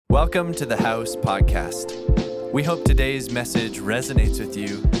Welcome to the House Podcast. We hope today's message resonates with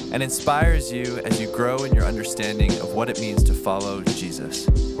you and inspires you as you grow in your understanding of what it means to follow Jesus.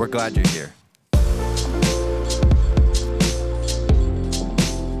 We're glad you're here.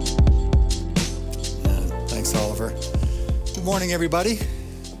 Thanks, Oliver. Good morning, everybody.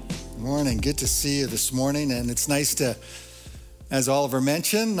 Good morning. Good to see you this morning. And it's nice to, as Oliver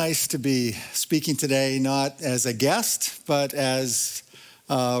mentioned, nice to be speaking today, not as a guest, but as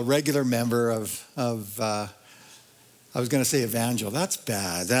a regular member of I was going to say evangel. That's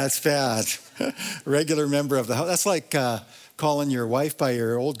bad. Regular member of the house. That's like calling your wife by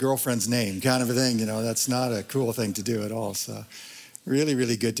your old girlfriend's name kind of a thing. You know, that's not a cool thing to do at all. So really,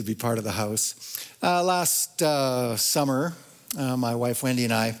 really good to be part of the house. Last summer, my wife Wendy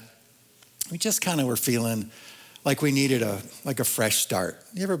and I, we just kind of were feeling like we needed a fresh start.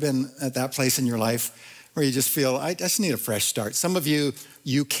 You ever been at that place in your life where you just feel, I just need a fresh start? Some of you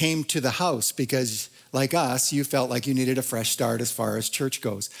came to the house because, like us, you felt like you needed a fresh start as far as church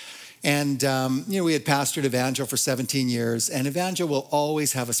goes. And, we had pastored Evangel for 17 years, and Evangel will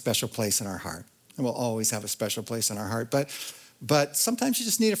always have a special place in our heart. It will always have a special place in our heart. But sometimes you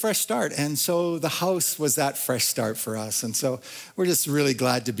just need a fresh start. And so the house was that fresh start for us. And so we're just really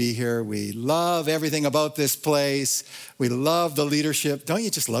glad to be here. We love everything about this place. We love the leadership. Don't you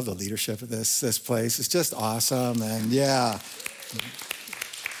just love the leadership of this place? It's just awesome. And yeah.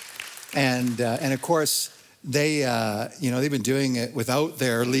 And of course, they've been doing it without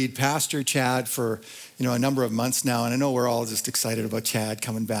their lead pastor, Chad, for a number of months now. And I know we're all just excited about Chad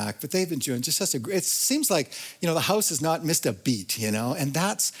coming back, but they've been doing just such it seems like, the house has not missed a beat, and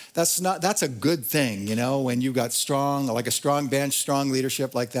that's a good thing, when you've got a strong bench, strong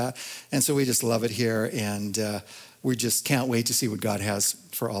leadership like that. And so we just love it here. And we just can't wait to see what God has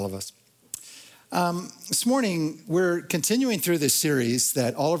for all of us. This morning, we're continuing through this series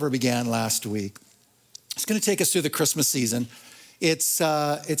that Oliver began last week. It's going to take us through the Christmas season. It's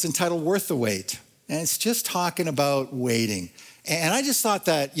entitled Worth the Wait. And it's just talking about waiting. And I just thought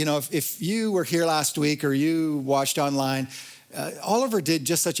that, if you were here last week or you watched online, Oliver did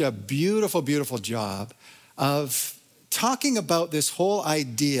just such a beautiful, beautiful job of talking about this whole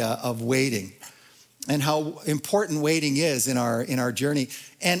idea of waiting and how important waiting is in our journey.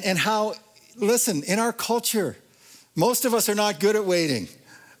 And how, listen, in our culture, most of us are not good at waiting.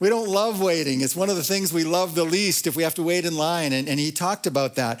 We don't love waiting. It's one of the things we love the least if we have to wait in line. And he talked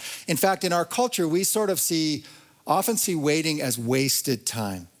about that. In fact, in our culture, we sort of often see waiting as wasted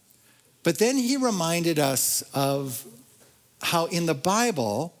time. But then he reminded us of how in the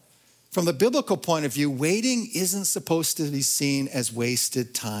Bible, from the biblical point of view, waiting isn't supposed to be seen as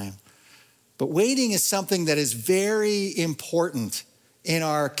wasted time. But waiting is something that is very important in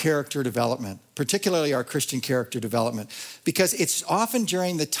our character development, particularly our Christian character development, because it's often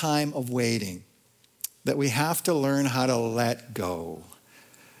during the time of waiting that we have to learn how to let go.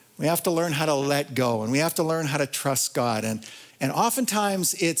 We have to learn how to let go, and we have to learn how to trust God. And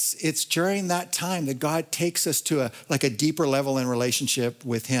oftentimes it's during that time that God takes us to a deeper level in relationship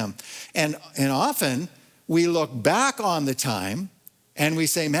with Him. And often we look back on the time and we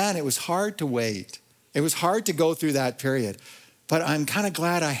say, man, it was hard to wait. It was hard to go through that period. But I'm kind of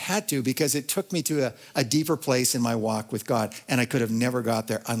glad I had to, because it took me to a deeper place in my walk with God. And I could have never got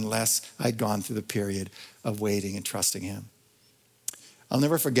there unless I'd gone through the period of waiting and trusting Him. I'll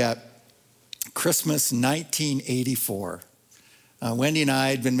never forget Christmas 1984. Wendy and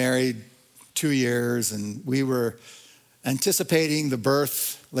I had been married 2 years, and we were anticipating the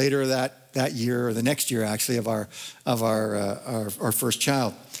birth later that year, or the next year actually, of our first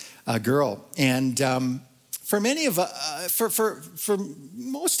child, a girl. And for most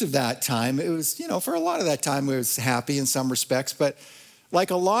of that time, it was, for a lot of that time, it was happy in some respects. But like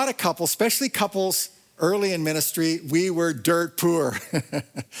a lot of couples, especially couples early in ministry, we were dirt poor.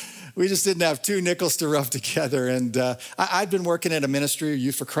 We just didn't have two nickels to rub together. And I'd been working at a ministry,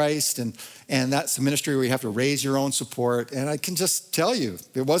 Youth for Christ, and that's a ministry where you have to raise your own support. And I can just tell you,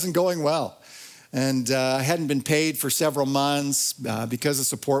 it wasn't going well. And I hadn't been paid for several months because the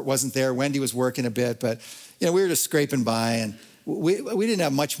support wasn't there. Wendy was working a bit, but we were just scraping by, and we didn't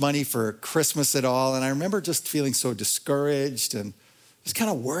have much money for Christmas at all. And I remember just feeling so discouraged and just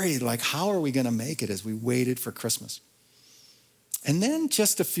kind of worried, like, how are we going to make it as we waited for Christmas? And then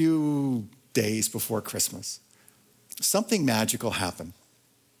just a few days before Christmas, something magical happened.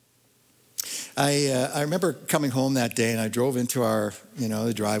 I remember coming home that day, and I drove into our,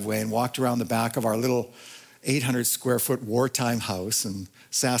 the driveway and walked around the back of our little 800 square foot wartime house in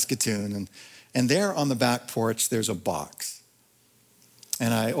Saskatoon. And there on the back porch, there's a box.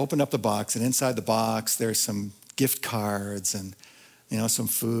 And I opened up the box, and inside the box, there's some gift cards, and some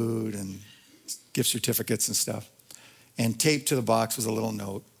food and gift certificates and stuff. And taped to the box was a little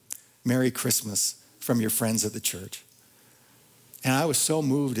note, "Merry Christmas from your friends at the church." And I was so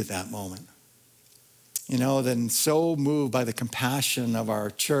moved at that moment. Then so moved by the compassion of our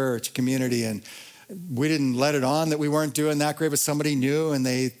church community. And we didn't let it on that we weren't doing that great, but somebody knew, and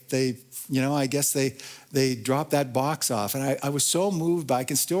they I guess they dropped that box off. And I was so moved by, I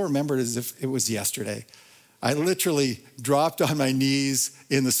can still remember it as if it was yesterday. I literally dropped on my knees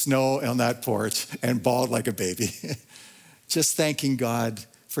in the snow on that porch and bawled like a baby, just thanking God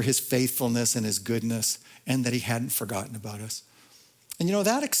for his faithfulness and his goodness, and that he hadn't forgotten about us. And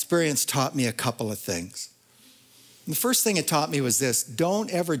that experience taught me a couple of things. And the first thing it taught me was this: don't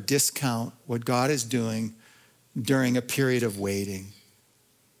ever discount what God is doing during a period of waiting.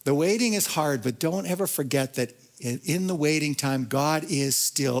 The waiting is hard, but don't ever forget that in the waiting time, God is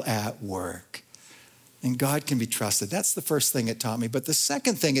still at work. And God can be trusted. That's the first thing it taught me. But the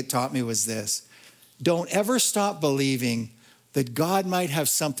second thing it taught me was this: don't ever stop believing that God might have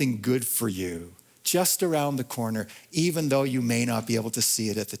something good for you just around the corner, even though you may not be able to see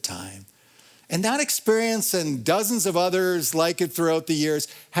it at the time. And that experience, and dozens of others like it throughout the years,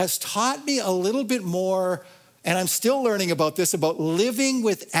 has taught me a little bit more, and I'm still learning about this, about living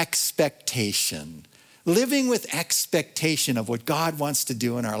with expectation. Living with expectation of what God wants to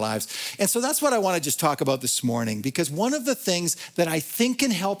do in our lives. And so that's what I want to just talk about this morning, because one of the things that I think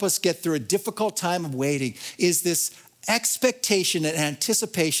can help us get through a difficult time of waiting is this expectation and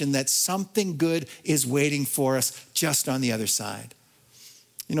anticipation that something good is waiting for us just on the other side.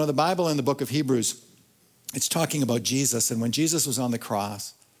 The Bible in the book of Hebrews, it's talking about Jesus, and when Jesus was on the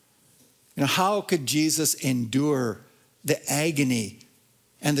cross, how could Jesus endure the agony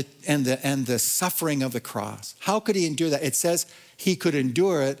and the suffering of the cross? How could he endure that? It says he could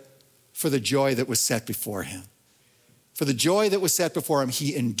endure it for the joy that was set before him. For the joy that was set before him,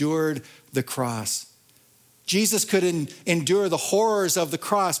 he endured the cross. Jesus could endure the horrors of the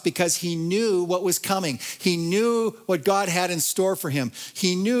cross because he knew what was coming. He knew what God had in store for him.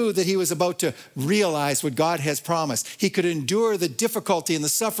 He knew that he was about to realize what God has promised. He could endure the difficulty and the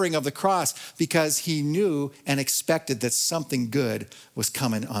suffering of the cross because he knew and expected that something good was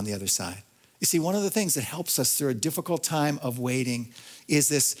coming on the other side. You see, one of the things that helps us through a difficult time of waiting is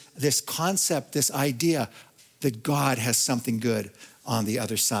this concept, this idea that God has something good on the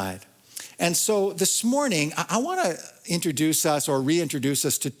other side. And so this morning, I want to introduce us or reintroduce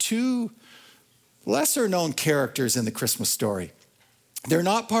us to two lesser known characters in the Christmas story. They're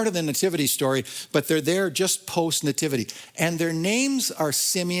not part of the nativity story, but they're there just post-nativity. And their names are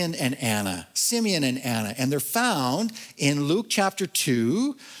Simeon and Anna. Simeon and Anna. And they're found in Luke chapter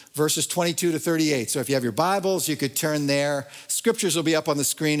 2, verses 22 to 38. So if you have your Bibles, you could turn there. Scriptures will be up on the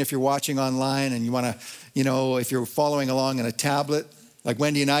screen if you're watching online and you want to, if you're following along on a tablet, like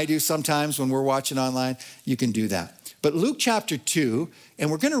Wendy and I do sometimes when we're watching online, you can do that. But Luke chapter 2, and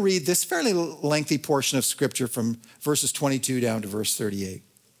we're going to read this fairly lengthy portion of Scripture from verses 22 down to verse 38.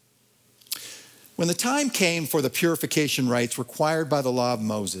 When the time came for the purification rites required by the law of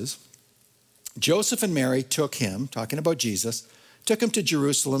Moses, Joseph and Mary took him, talking about Jesus, took him to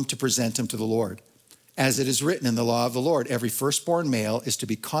Jerusalem to present him to the Lord. As it is written in the law of the Lord, every firstborn male is to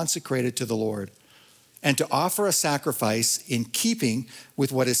be consecrated to the Lord, and to offer a sacrifice in keeping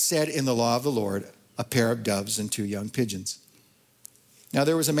with what is said in the law of the Lord, a pair of doves and 2 young pigeons. Now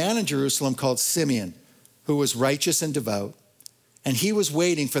there was a man in Jerusalem called Simeon, who was righteous and devout, and he was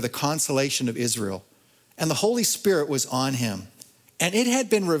waiting for the consolation of Israel. And the Holy Spirit was on him. And it had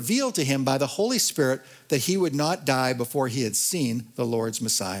been revealed to him by the Holy Spirit that he would not die before he had seen the Lord's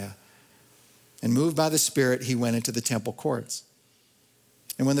Messiah. And moved by the Spirit, he went into the temple courts.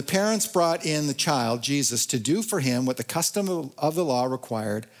 And when the parents brought in the child, Jesus, to do for him what the custom of the law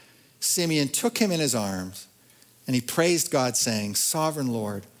required, Simeon took him in his arms, and he praised God, saying, "Sovereign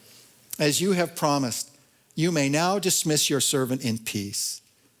Lord, as you have promised, you may now dismiss your servant in peace.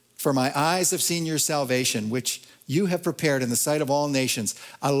 For my eyes have seen your salvation, which you have prepared in the sight of all nations,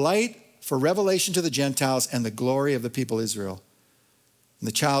 a light for revelation to the Gentiles and the glory of the people Israel." And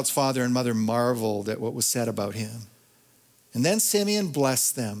the child's father and mother marveled at what was said about him. And then Simeon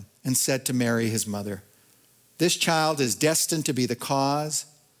blessed them and said to Mary, his mother, "This child is destined to be to cause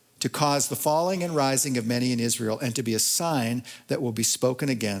the falling and rising of many in Israel, and to be a sign that will be spoken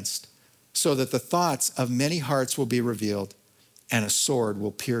against, so that the thoughts of many hearts will be revealed, and a sword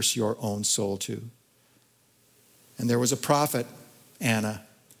will pierce your own soul too." And there was a prophet, Anna,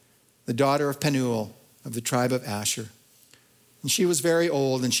 the daughter of Penuel of the tribe of Asher. And she was very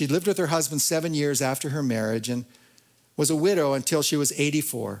old, and she lived with her husband 7 years after her marriage, and was a widow until she was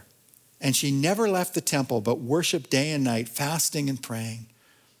 84. And she never left the temple, but worshiped day and night, fasting and praying.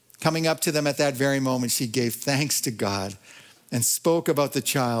 Coming up to them at that very moment, she gave thanks to God and spoke about the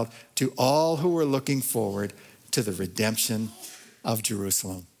child to all who were looking forward to the redemption of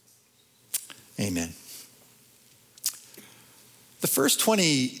Jerusalem. Amen. The first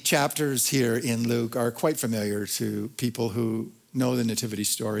 20 chapters here in Luke are quite familiar to people who know the nativity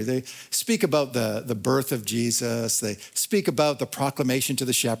story. They speak about the birth of Jesus. They speak about the proclamation to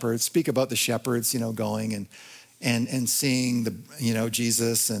the shepherds, speak about the shepherds, going and seeing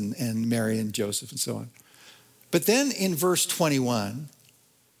Jesus and Mary and Joseph and so on. But then in verse 21,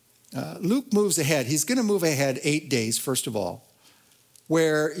 Luke moves ahead. He's going to move ahead 8 days, first of all,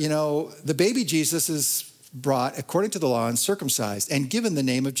 where, the baby Jesus is brought according to the law and circumcised and given the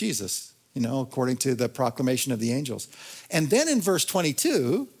name of Jesus, according to the proclamation of the angels. And then in verse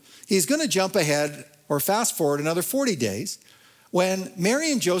 22, he's going to jump ahead or fast forward another 40 days when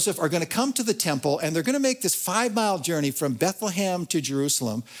Mary and Joseph are going to come to the temple and they're going to make this 5-mile journey from Bethlehem to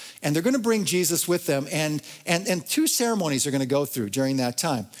Jerusalem. And they're going to bring Jesus with them. And 2 ceremonies are going to go through during that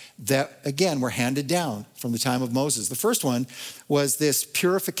time that, again, were handed down from the time of Moses. The first one was this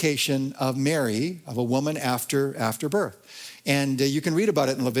purification of Mary, of a woman after birth. And you can read about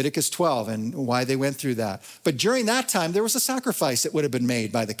it in Leviticus 12 and why they went through that. But during that time, there was a sacrifice that would have been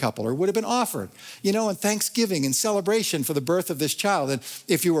made by the couple or would have been offered, in thanksgiving and celebration for the birth of this child. And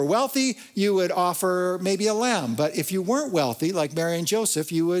if you were wealthy, you would offer maybe a lamb. But if you weren't wealthy, like Mary and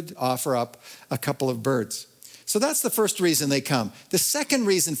Joseph, you would offer up a couple of birds. So that's the first reason they come. The second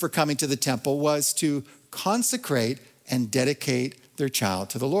reason for coming to the temple was to consecrate and dedicate their child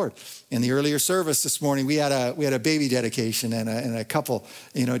to the Lord. In the earlier service this morning, we had a baby dedication and a couple,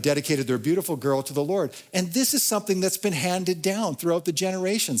 dedicated their beautiful girl to the Lord. And this is something that's been handed down throughout the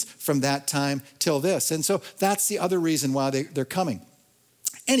generations from that time till this. And so that's the other reason why they're coming.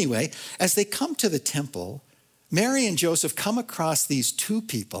 Anyway, as they come to the temple, Mary and Joseph come across these 2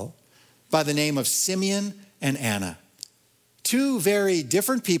 people by the name of Simeon and Anna. 2 very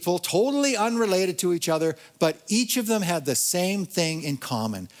different people, totally unrelated to each other, but each of them had the same thing in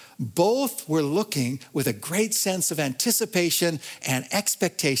common. Both were looking with a great sense of anticipation and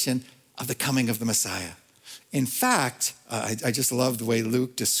expectation of the coming of the Messiah. In fact, I just love the way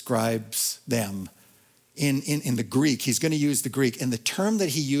Luke describes them. In the Greek, he's going to use the Greek, and the term that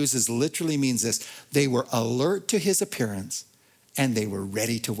he uses literally means this: they were alert to his appearance and they were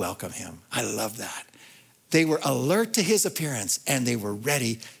ready to welcome him. I love that. They were alert to his appearance and they were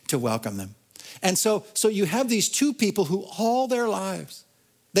ready to welcome them. And so you have these 2 people who all their lives,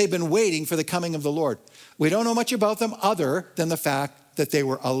 they've been waiting for the coming of the Lord. We don't know much about them other than the fact that they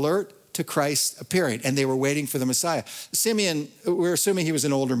were alert to Christ appearing and they were waiting for the Messiah. Simeon, we're assuming he was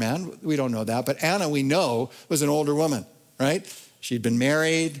an older man. We don't know that. But Anna, we know, was an older woman, right? She'd been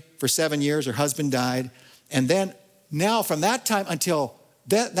married for 7 years. Her husband died. And then now from that time until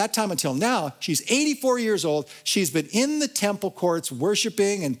now, she's 84 years old. She's been in the temple courts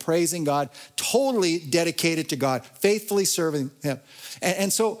worshiping and praising God, totally dedicated to God, faithfully serving him.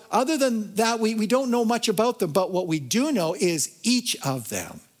 And so other than that, we don't know much about them. But what we do know is each of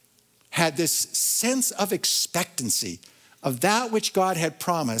them had this sense of expectancy of that which God had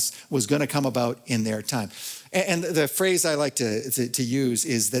promised was going to come about in their time. And the phrase I like to use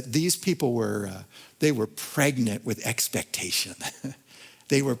is that these people were pregnant with expectation.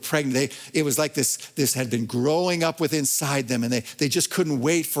 They were pregnant. It was like this had been growing up within inside them, and they just couldn't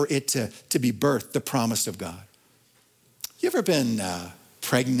wait for it to be birthed, the promise of God. You ever been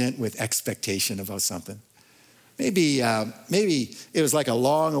pregnant with expectation about something? Maybe it was like a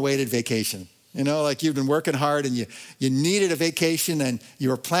long-awaited vacation. Like you've been working hard and you needed a vacation and you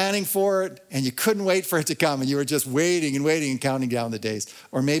were planning for it and you couldn't wait for it to come and you were just waiting and counting down the days.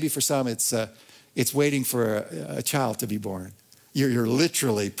 Or maybe for some it's waiting for a child to be born. You're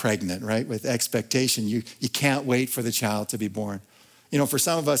literally pregnant, right? With expectation. You can't wait for the child to be born. For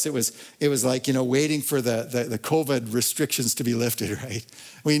some of us, it was like, waiting for the COVID restrictions to be lifted, right?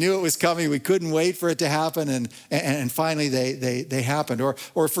 We knew it was coming. We couldn't wait for it to happen. And finally they happened.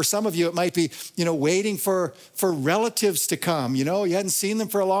 Or for some of you, it might be, waiting for relatives to come. You hadn't seen them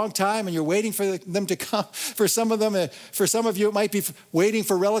for a long time and you're waiting for them to come. For some of you, it might be waiting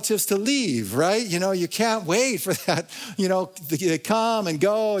for relatives to leave, right? You can't wait for that. They come and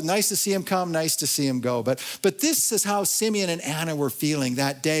go. Nice to see them come. Nice to see them go. But this is how Simeon and Anna were feeling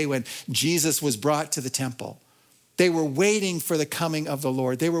that day when Jesus was brought to the temple. They were waiting for the coming of the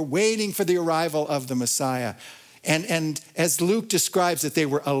Lord. They were waiting for the arrival of the Messiah. And as Luke describes it, they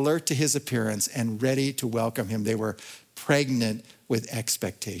were alert to his appearance and ready to welcome him. They were pregnant with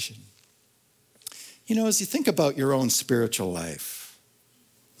expectation. As you think about your own spiritual life,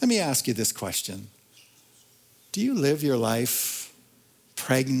 Let me ask you this question. Do you live your life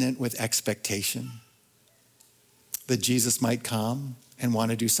pregnant with expectation that Jesus might come and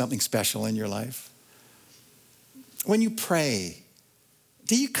want to do something special in your life? When you pray,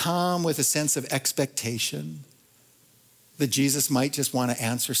 do you come with a sense of expectation that Jesus might just want to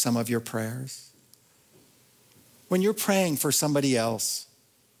answer some of your prayers? When you're praying for somebody else,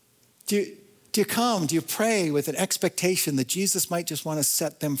 do you pray with an expectation that Jesus might just want to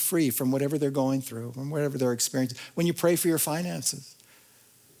set them free from whatever they're going through, from whatever they're experiencing? When you pray for your finances,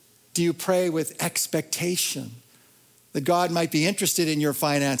 do you pray with expectation that God might be interested in your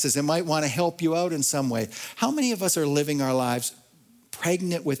finances and might want to help you out in some way? How many of us are living our lives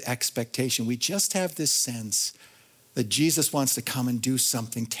pregnant with expectation? We just have this sense that Jesus wants to come and do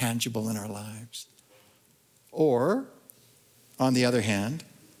something tangible in our lives. Or, on the other hand,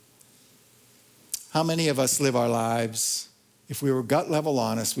 how many of us live our lives, if we were gut level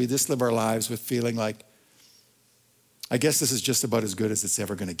honest, we just live our lives with feeling like, I guess this is just about as good as it's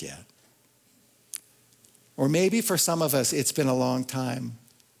ever going to get. Or maybe for some of us, it's been a long time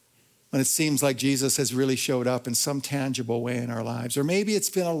when it seems like Jesus has really showed up in some tangible way in our lives. Or maybe it's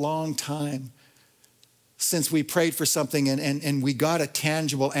been a long time since we prayed for something and we got a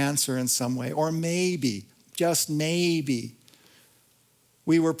tangible answer in some way. Or maybe, just maybe,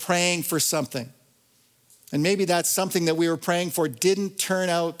 we were praying for something. And maybe that something that we were praying for didn't turn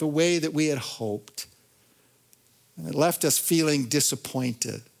out the way that we had hoped. And it left us feeling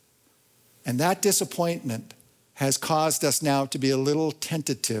disappointed. And that disappointment has caused us now to be a little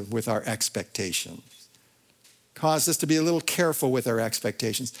tentative with our expectations. Caused us to be a little careful with our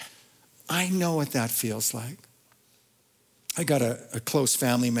expectations. I know what that feels like. I got a close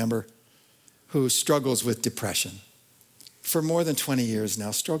family member who struggles with depression. For more than 20 years now,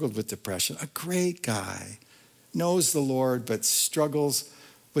 struggled with depression. A great guy, knows the Lord, but struggles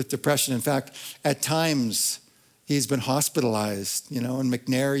with depression. In fact, at times, he's been hospitalized, in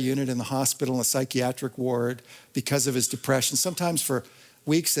McNair unit in the hospital, in the psychiatric ward because of his depression, sometimes for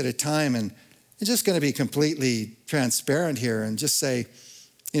weeks at a time. And I'm just going to be completely transparent here and just say,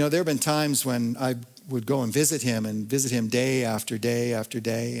 there have been times when I would go and visit him day after day after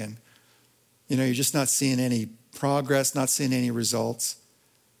day. And, you're just not seeing any progress, not seeing any results.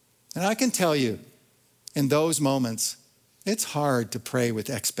 And I can tell you, in those moments, it's hard to pray with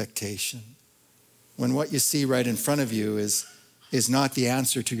expectation when what you see right in front of you is not the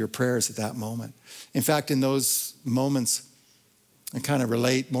answer to your prayers at that moment. In fact, in those moments, I kind of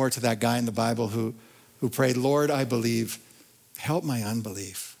relate more to that guy in the Bible who prayed, Lord, I believe, help my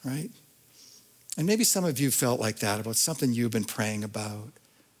unbelief, right? And maybe some of you felt like that about something you've been praying about,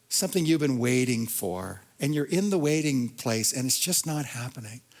 something you've been waiting for, and you're in the waiting place and it's just not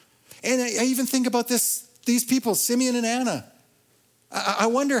happening. And I even think about these people, Simeon and Anna. I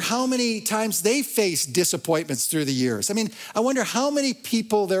wonder how many times they faced disappointments through the years. I wonder how many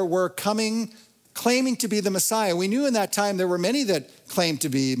people there were claiming to be the Messiah. We knew in that time there were many that claimed to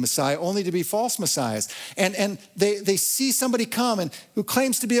be Messiah, only to be false messiahs. And they see somebody come and who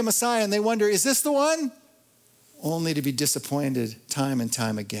claims to be a Messiah and they wonder, is this the one? Only to be disappointed time and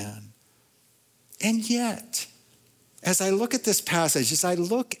time again. And yet, as I look at this passage, as I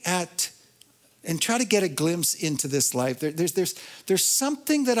look at and try to get a glimpse into this life, there's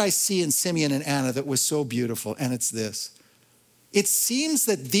something that I see in Simeon and Anna that was so beautiful, and it's this. It seems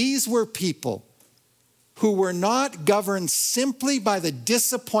that these were people who were not governed simply by the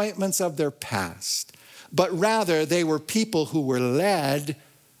disappointments of their past, but rather they were people who were led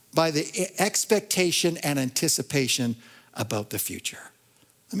by the expectation and anticipation about the future.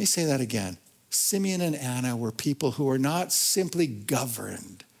 Let me say that again. Simeon and Anna were people who were not simply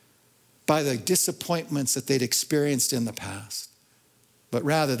governed by the disappointments that they'd experienced in the past, but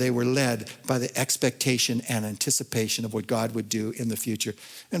rather they were led by the expectation and anticipation of what God would do in the future.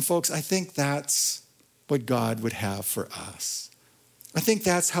 And folks, I think that's what God would have for us. I think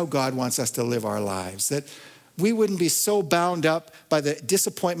that's how God wants us to live our lives, that we wouldn't be so bound up by the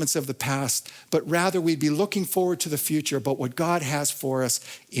disappointments of the past, but rather we'd be looking forward to the future about what God has for us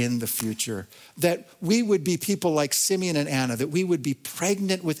in the future. That we would be people like Simeon and Anna, that we would be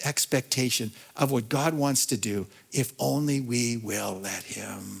pregnant with expectation of what God wants to do if only we will let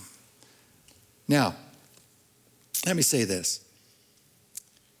him. Now, let me say this.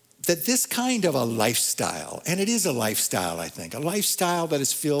 That this kind of a lifestyle, and it is a lifestyle, I think, a lifestyle that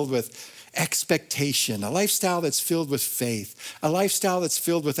is filled with expectation, a lifestyle that's filled with faith, a lifestyle that's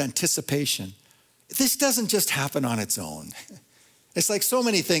filled with anticipation. This doesn't just happen on its own. It's like so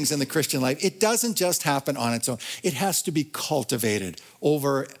many things in the Christian life. It doesn't just happen on its own. It has to be cultivated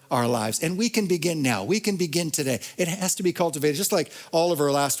over our lives. And we can begin now. We can begin today. It has to be cultivated. Just like Oliver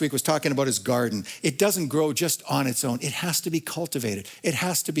last week was talking about his garden. It doesn't grow just on its own. It has to be cultivated. It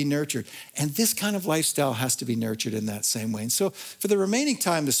has to be nurtured. And this kind of lifestyle has to be nurtured in that same way. And so for the remaining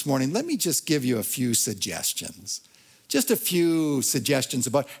time this morning, let me just give you a few suggestions. Just a few suggestions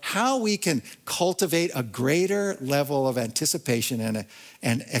about how we can cultivate a greater level of anticipation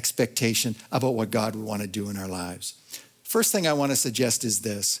and expectation about what God would want to do in our lives. First thing I want to suggest is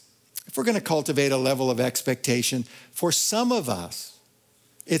this. If we're going to cultivate a level of expectation, for some of us,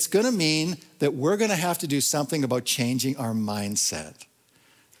 it's going to mean that we're going to have to do something about changing our mindset.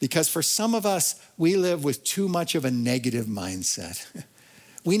 Because for some of us, we live with too much of a negative mindset.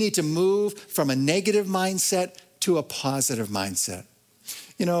 We need to move from a negative mindset to a positive mindset.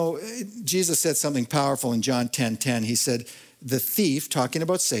 You know, Jesus said something powerful in John 10:10. He said, the thief, talking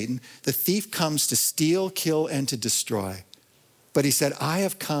about Satan, the thief comes to steal, kill, and to destroy. But he said, I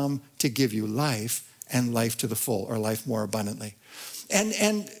have come to give you life and life to the full, or life more abundantly.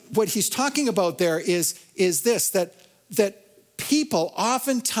 And what he's talking about there is this, that people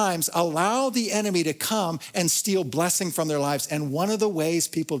oftentimes allow the enemy to come and steal blessing from their lives. And one of the ways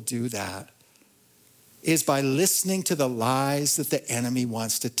people do that is by listening to the lies that the enemy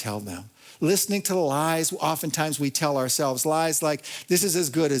wants to tell them. Listening to the lies oftentimes we tell ourselves. Lies like, this is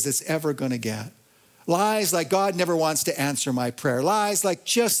as good as it's ever going to get. Lies like, God never wants to answer my prayer. Lies like,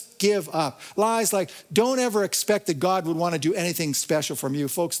 just give up. Lies like, don't ever expect that God would want to do anything special from you.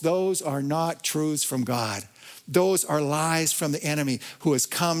 Folks, those are not truths from God. Those are lies from the enemy who has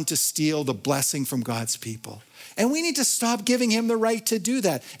come to steal the blessing from God's people. And we need to stop giving him the right to do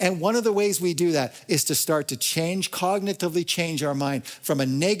that. And one of the ways we do that is to start to cognitively change our mind from a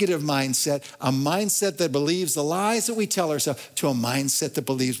negative mindset, a mindset that believes the lies that we tell ourselves, to a mindset that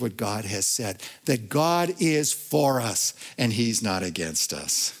believes what God has said, that God is for us and he's not against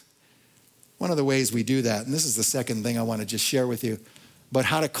us. One of the ways we do that, and this is the second thing I want to just share with you, but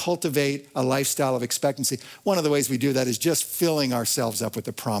how to cultivate a lifestyle of expectancy. One of the ways we do that is just filling ourselves up with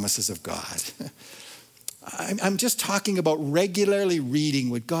the promises of God. I'm just talking about regularly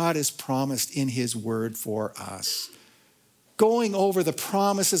reading what God has promised in his word for us. Going over the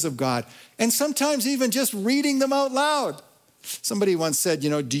promises of God, and sometimes even just reading them out loud. Somebody once said,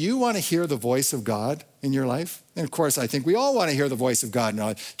 do you want to hear the voice of God in your life? And of course, I think we all want to hear the voice of God in our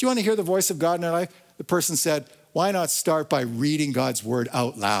life. Do you want to hear the voice of God in our life? The person said, why not start by reading God's word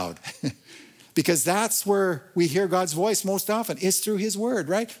out loud? Because that's where we hear God's voice most often, is through his word,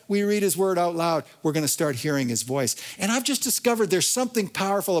 right? We read his word out loud, we're going to start hearing his voice. And I've just discovered there's something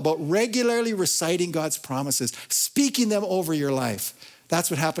powerful about regularly reciting God's promises, speaking them over your life.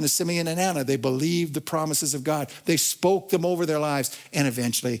 That's what happened to Simeon and Anna. They believed the promises of God. They spoke them over their lives, and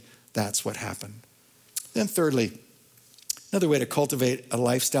eventually that's what happened. Then thirdly, another way to cultivate a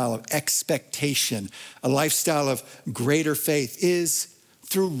lifestyle of expectation, a lifestyle of greater faith, is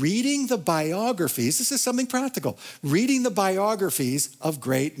through reading the biographies. This is something practical. Reading the biographies of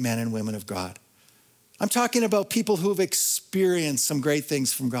great men and women of God. I'm talking about people who've experienced some great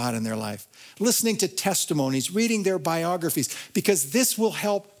things from God in their life. Listening to testimonies, reading their biographies, because this will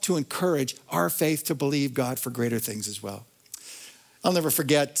help to encourage our faith to believe God for greater things as well. I'll never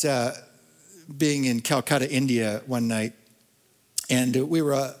forget being in Calcutta, India one night. And we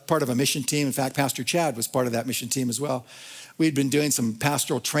were a part of a mission team. In fact, Pastor Chad was part of that mission team as well. We'd been doing some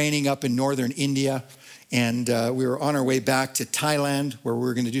pastoral training up in northern India, and we were on our way back to Thailand, where we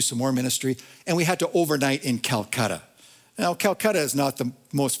were going to do some more ministry, and we had to overnight in Calcutta. Now, Calcutta is not the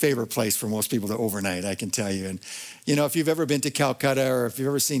most favorite place for most people to overnight, I can tell you. And, if you've ever been to Calcutta, or if you've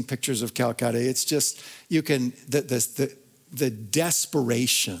ever seen pictures of Calcutta, it's just, the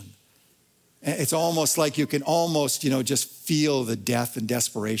desperation. It's almost like you can almost, just feel the death and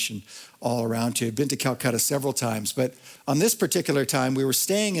desperation all around you. I've been to Calcutta several times, but on this particular time, we were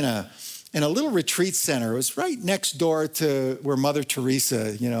staying in a little retreat center. It was right next door to where Mother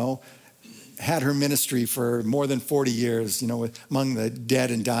Teresa, had her ministry for more than 40 years, among the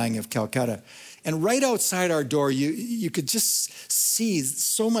dead and dying of Calcutta. And right outside our door, you could just see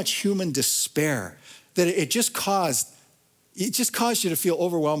so much human despair that it just caused you to feel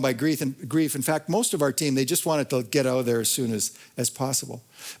overwhelmed by grief. In fact, most of our team, they just wanted to get out of there as soon as possible.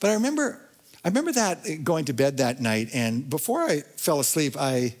 But I remember that going to bed that night, and before I fell asleep,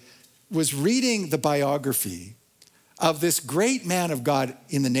 I was reading the biography of this great man of God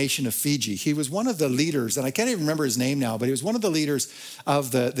in the nation of Fiji. He was one of the leaders, and I can't even remember his name now, but he was one of the leaders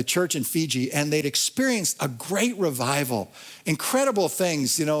of the church in Fiji, and they'd experienced a great revival, incredible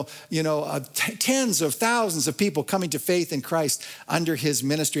things, tens of thousands of people coming to faith in Christ under his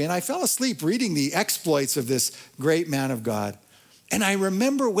ministry. And I fell asleep reading the exploits of this great man of God. And I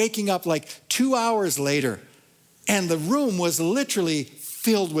remember waking up like 2 hours later, and the room was literally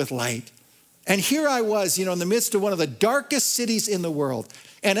filled with light. And here I was, in the midst of one of the darkest cities in the world.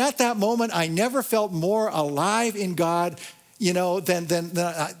 And at that moment, I never felt more alive in God, than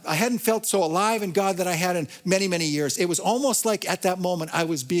I hadn't felt so alive in God that I had in many, many years. It was almost like at that moment, I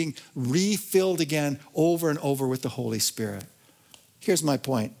was being refilled again over and over with the Holy Spirit. Here's my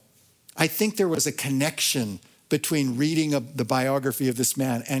point. I think there was a connection between reading the biography of this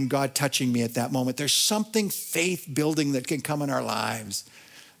man and God touching me at that moment. There's something faith building that can come in our lives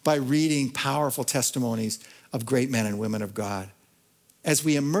by reading powerful testimonies of great men and women of God. As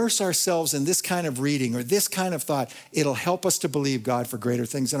we immerse ourselves in this kind of reading or this kind of thought, it'll help us to believe God for greater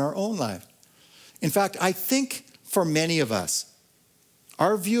things in our own life. In fact, I think for many of us,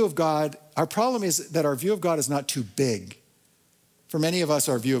 our view of God, our problem is that our view of God is not too big. For many of us,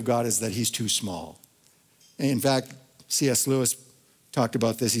 our view of God is that he's too small. In fact, C.S. Lewis talked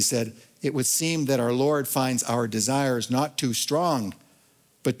about this. He said, "It would seem that our Lord finds our desires not too strong,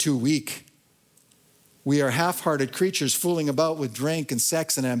 but too weak. We are half-hearted creatures fooling about with drink and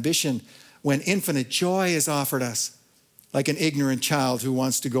sex and ambition when infinite joy is offered us, like an ignorant child who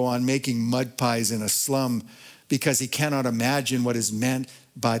wants to go on making mud pies in a slum because he cannot imagine what is meant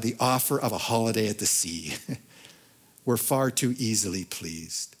by the offer of a holiday at the sea." We're far too easily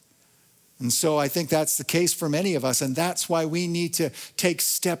pleased. And so I think that's the case for many of us, and that's why we need to take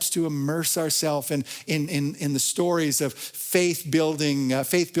steps to immerse ourselves in the stories of faith-building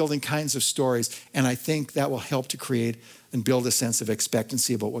kinds of stories. And I think that will help to create and build a sense of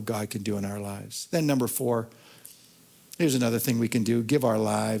expectancy about what God can do in our lives. Then number 4, here's another thing we can do: give our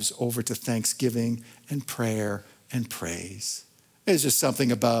lives over to thanksgiving and prayer and praise. There's just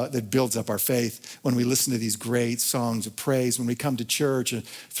something about that builds up our faith when we listen to these great songs of praise, when we come to church and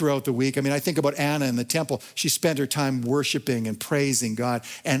throughout the week. I mean, I think about Anna in the temple. She spent her time worshiping and praising God,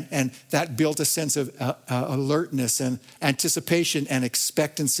 and that built a sense of alertness and anticipation and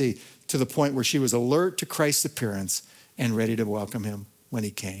expectancy to the point where she was alert to Christ's appearance and ready to welcome him when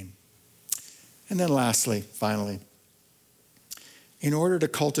he came. And then lastly, finally, in order to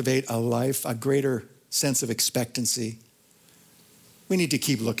cultivate a greater sense of expectancy, we need to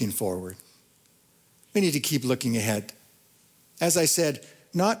keep looking forward. We need to keep looking ahead. As I said,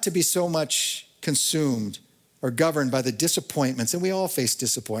 not to be so much consumed or governed by the disappointments, and we all face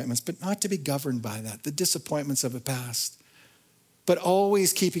disappointments, but not to be governed by that, the disappointments of the past, but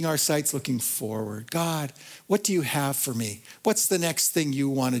always keeping our sights looking forward. God, what do you have for me? What's the next thing you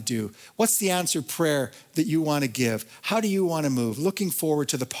want to do? What's the answered prayer that you want to give? How do you want to move? Looking forward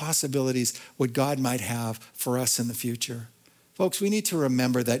to the possibilities, what God might have for us in the future. Folks, we need to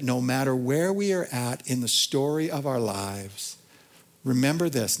remember that no matter where we are at in the story of our lives, remember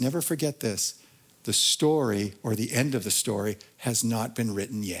this, never forget this: the story or the end of the story has not been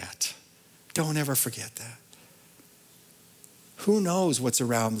written yet. Don't ever forget that. Who knows what's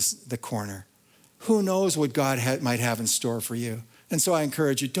around the corner? Who knows what God might have in store for you? And so I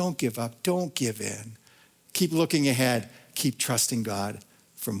encourage you, don't give up, don't give in. Keep looking ahead, keep trusting God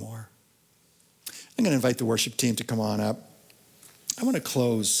for more. I'm going to invite the worship team to come on up. I want to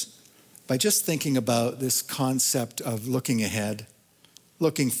close by just thinking about this concept of looking ahead,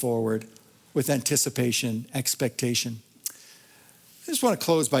 looking forward with anticipation, expectation. I just want to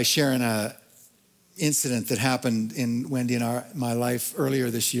close by sharing an incident that happened in Wendy and my life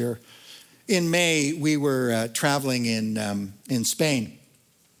earlier this year. In May, we were traveling in Spain,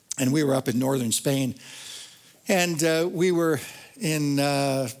 and we were up in northern Spain, and we were in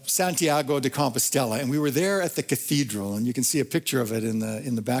Santiago de Compostela, and we were there at the cathedral, and you can see a picture of it in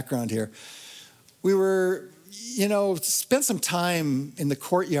the background here. We were, spent some time in the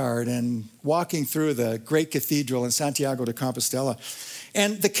courtyard and walking through the great cathedral in Santiago de Compostela.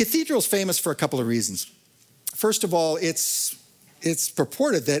 And the cathedral is famous for a couple of reasons. First of all, it's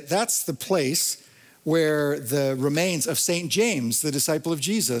purported that that's the place where the remains of St. James, the disciple of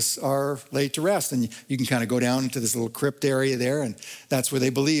Jesus, are laid to rest. And you can kind of go down into this little crypt area there, and that's where they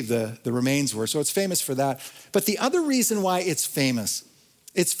believe the remains were. So it's famous for that. But the other reason why it's famous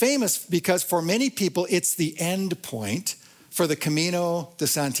because for many people, it's the end point for the Camino de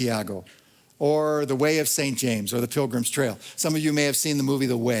Santiago, or the Way of St. James, or the Pilgrim's Trail. Some of you may have seen the movie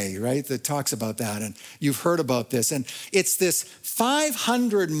The Way, right? That talks about that, and you've heard about this. And it's this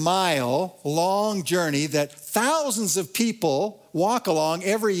 500-mile long journey that thousands of people walk along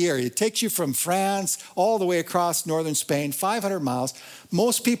every year. It takes you from France all the way across northern Spain, 500 miles.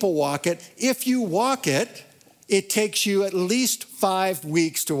 Most people walk it. If you walk it, it takes you at least 5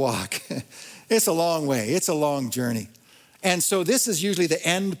 weeks to walk. It's a long way. It's a long journey. And so this is usually the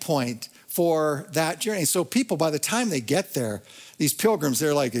end point for that journey. So people, by the time they get there, these pilgrims,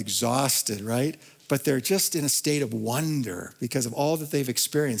 they're like exhausted, right? But they're just in a state of wonder because of all that they've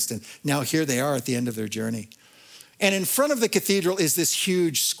experienced. And now here they are at the end of their journey. And in front of the cathedral is this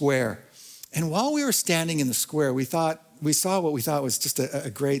huge square. And while we were standing in the square, we saw what we thought was just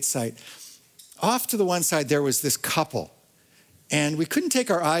a great sight. Off to the one side, there was this couple. And we couldn't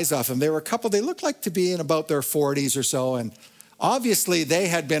take our eyes off them. They were a couple, they looked like to be in about their 40s or so. And obviously, they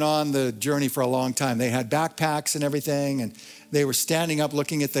had been on the journey for a long time. They had backpacks and everything, and they were standing up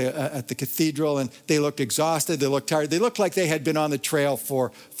looking at the cathedral, and they looked exhausted, they looked tired. They looked like they had been on the trail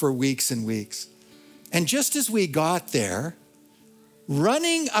for weeks and weeks. And just as we got there,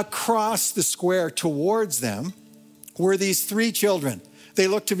 running across the square towards them were these 3 children. They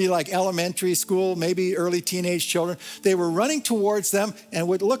looked to be like elementary school, maybe early teenage children. They were running towards them, and it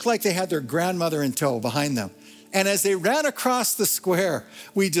would look like they had their grandmother in tow behind them. And as they ran across the square,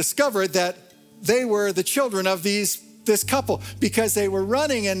 we discovered that they were the children of this couple, because they were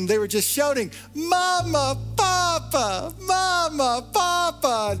running and they were just shouting, "Mama, Papa, Mama,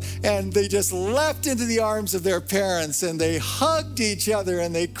 Papa." And they just leapt into the arms of their parents, and they hugged each other,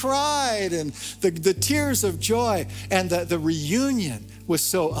 and they cried, and the tears of joy. And the reunion was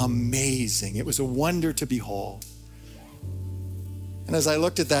so amazing. It was a wonder to behold. And as I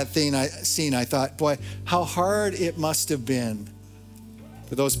looked at that scene, I thought, boy, how hard it must have been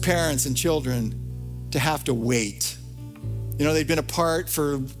for those parents and children to have to wait. You know, they'd been apart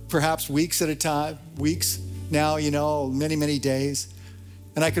for perhaps weeks at a time, weeks now, many, many days.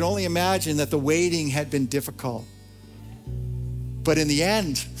 And I could only imagine that the waiting had been difficult. But in the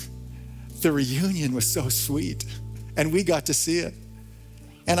end, the reunion was so sweet, and we got to see it.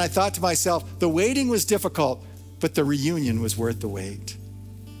 And I thought to myself, the waiting was difficult, but the reunion was worth the wait.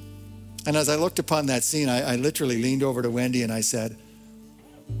 And as I looked upon that scene, I literally leaned over to Wendy and I said,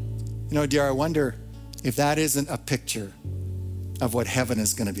 dear, I wonder if that isn't a picture of what heaven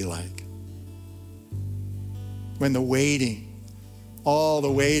is going to be like. When the waiting, all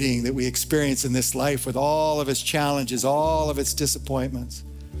the waiting that we experience in this life with all of its challenges, all of its disappointments,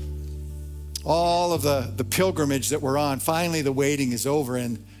 all of the pilgrimage that we're on, finally the waiting is over,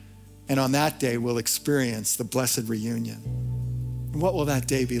 and on that day we'll experience the blessed reunion. And what will that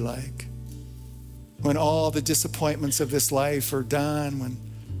day be like? When all the disappointments of this life are done, when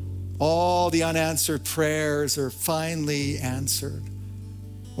all the unanswered prayers are finally answered,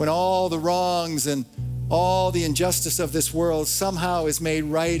 when all the wrongs and all the injustice of this world somehow is made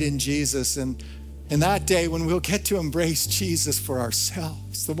right in Jesus, and in that day when we'll get to embrace Jesus for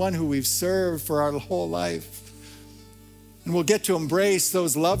ourselves, the one who we've served for our whole life, and we'll get to embrace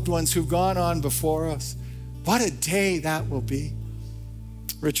those loved ones who've gone on before us. What a day that will be.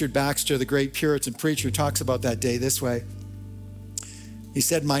 Richard Baxter, the great Puritan preacher, talks about that day this way. He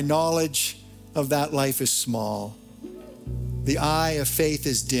said, "My knowledge of that life is small. The eye of faith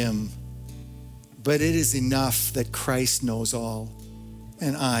is dim, but it is enough that Christ knows all,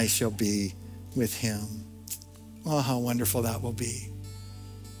 and I shall be with him." Oh, how wonderful that will be.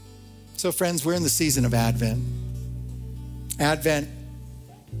 So friends, we're in the season of Advent. Advent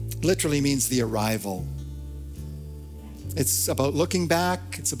literally means the arrival. It's about looking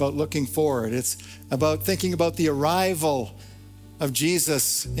back. It's about looking forward. It's about thinking about the arrival of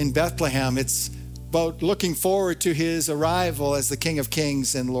Jesus in Bethlehem. It's about looking forward to his arrival as the King of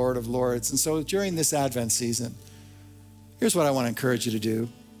Kings and Lord of Lords. And so during this Advent season, here's what I want to encourage you to do.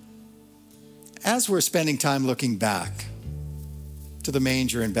 As we're spending time looking back to the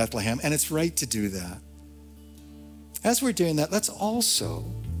manger in Bethlehem, and it's right to do that, as we're doing that, let's also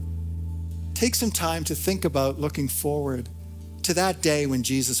take some time to think about looking forward to that day when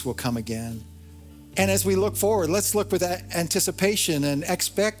Jesus will come again. And as we look forward, let's look with anticipation and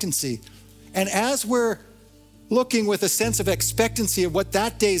expectancy. And as we're looking with a sense of expectancy of what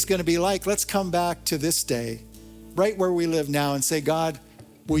that day is going to be like, let's come back to this day, right where we live now, and say, God,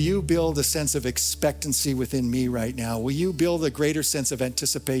 will you build a sense of expectancy within me right now? Will you build a greater sense of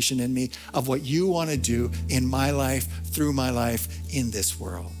anticipation in me of what you want to do in my life, through my life, in this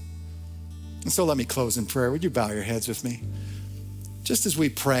world? And so let me close in prayer. Would you bow your heads with me? Just as we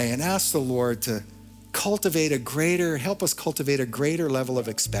pray and ask the Lord to help us cultivate a greater level of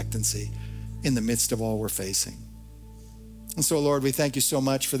expectancy in the midst of all we're facing. And so, Lord, we thank you so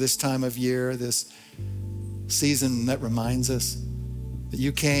much for this time of year, this season that reminds us that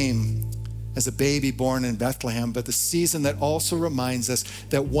you came as a baby born in Bethlehem, but the season that also reminds us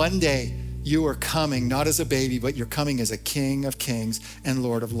that one day you are coming, not as a baby, but you're coming as a King of Kings and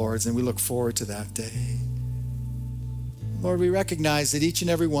Lord of Lords, and we look forward to that day. Lord, we recognize that each and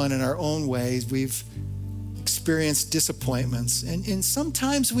every one in our own ways, we've experienced disappointments, and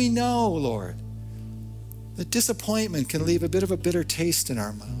sometimes we know, Lord, that disappointment can leave a bit of a bitter taste in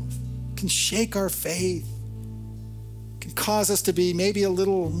our mouth, can shake our faith, can cause us to be maybe a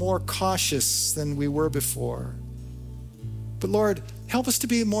little more cautious than we were before. But Lord, help us to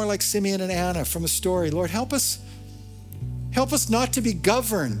be more like Simeon and Anna from the story. Lord, help us not to be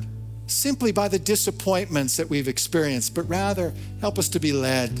governed simply by the disappointments that we've experienced, but rather help us to be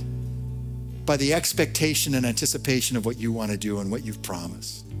led by the expectation and anticipation of what you want to do and what you've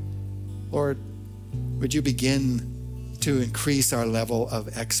promised. Lord, would you begin to increase our level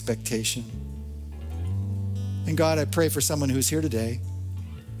of expectation? And God, I pray for someone who's here today.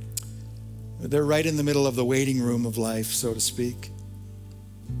 They're right in the middle of the waiting room of life, so to speak.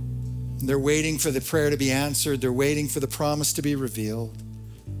 They're waiting for the prayer to be answered. They're waiting for the promise to be revealed.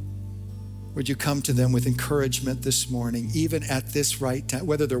 Would you come to them with encouragement this morning, even at this right time,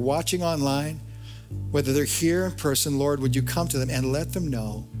 whether they're watching online, whether they're here in person, Lord, would you come to them and let them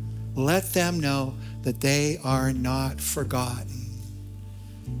know that they are not forgotten.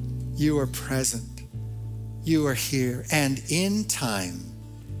 You are present. You are here. And in time,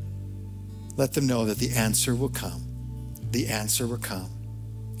 let them know that the answer will come. The answer will come.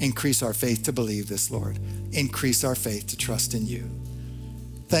 Increase our faith to believe this, Lord. Increase our faith to trust in you.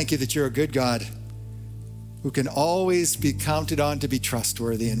 Thank you that you're a good God who can always be counted on to be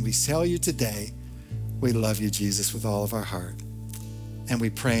trustworthy. And we tell you today, we love you, Jesus, with all of our heart. And we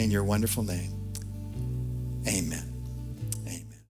pray in your wonderful name.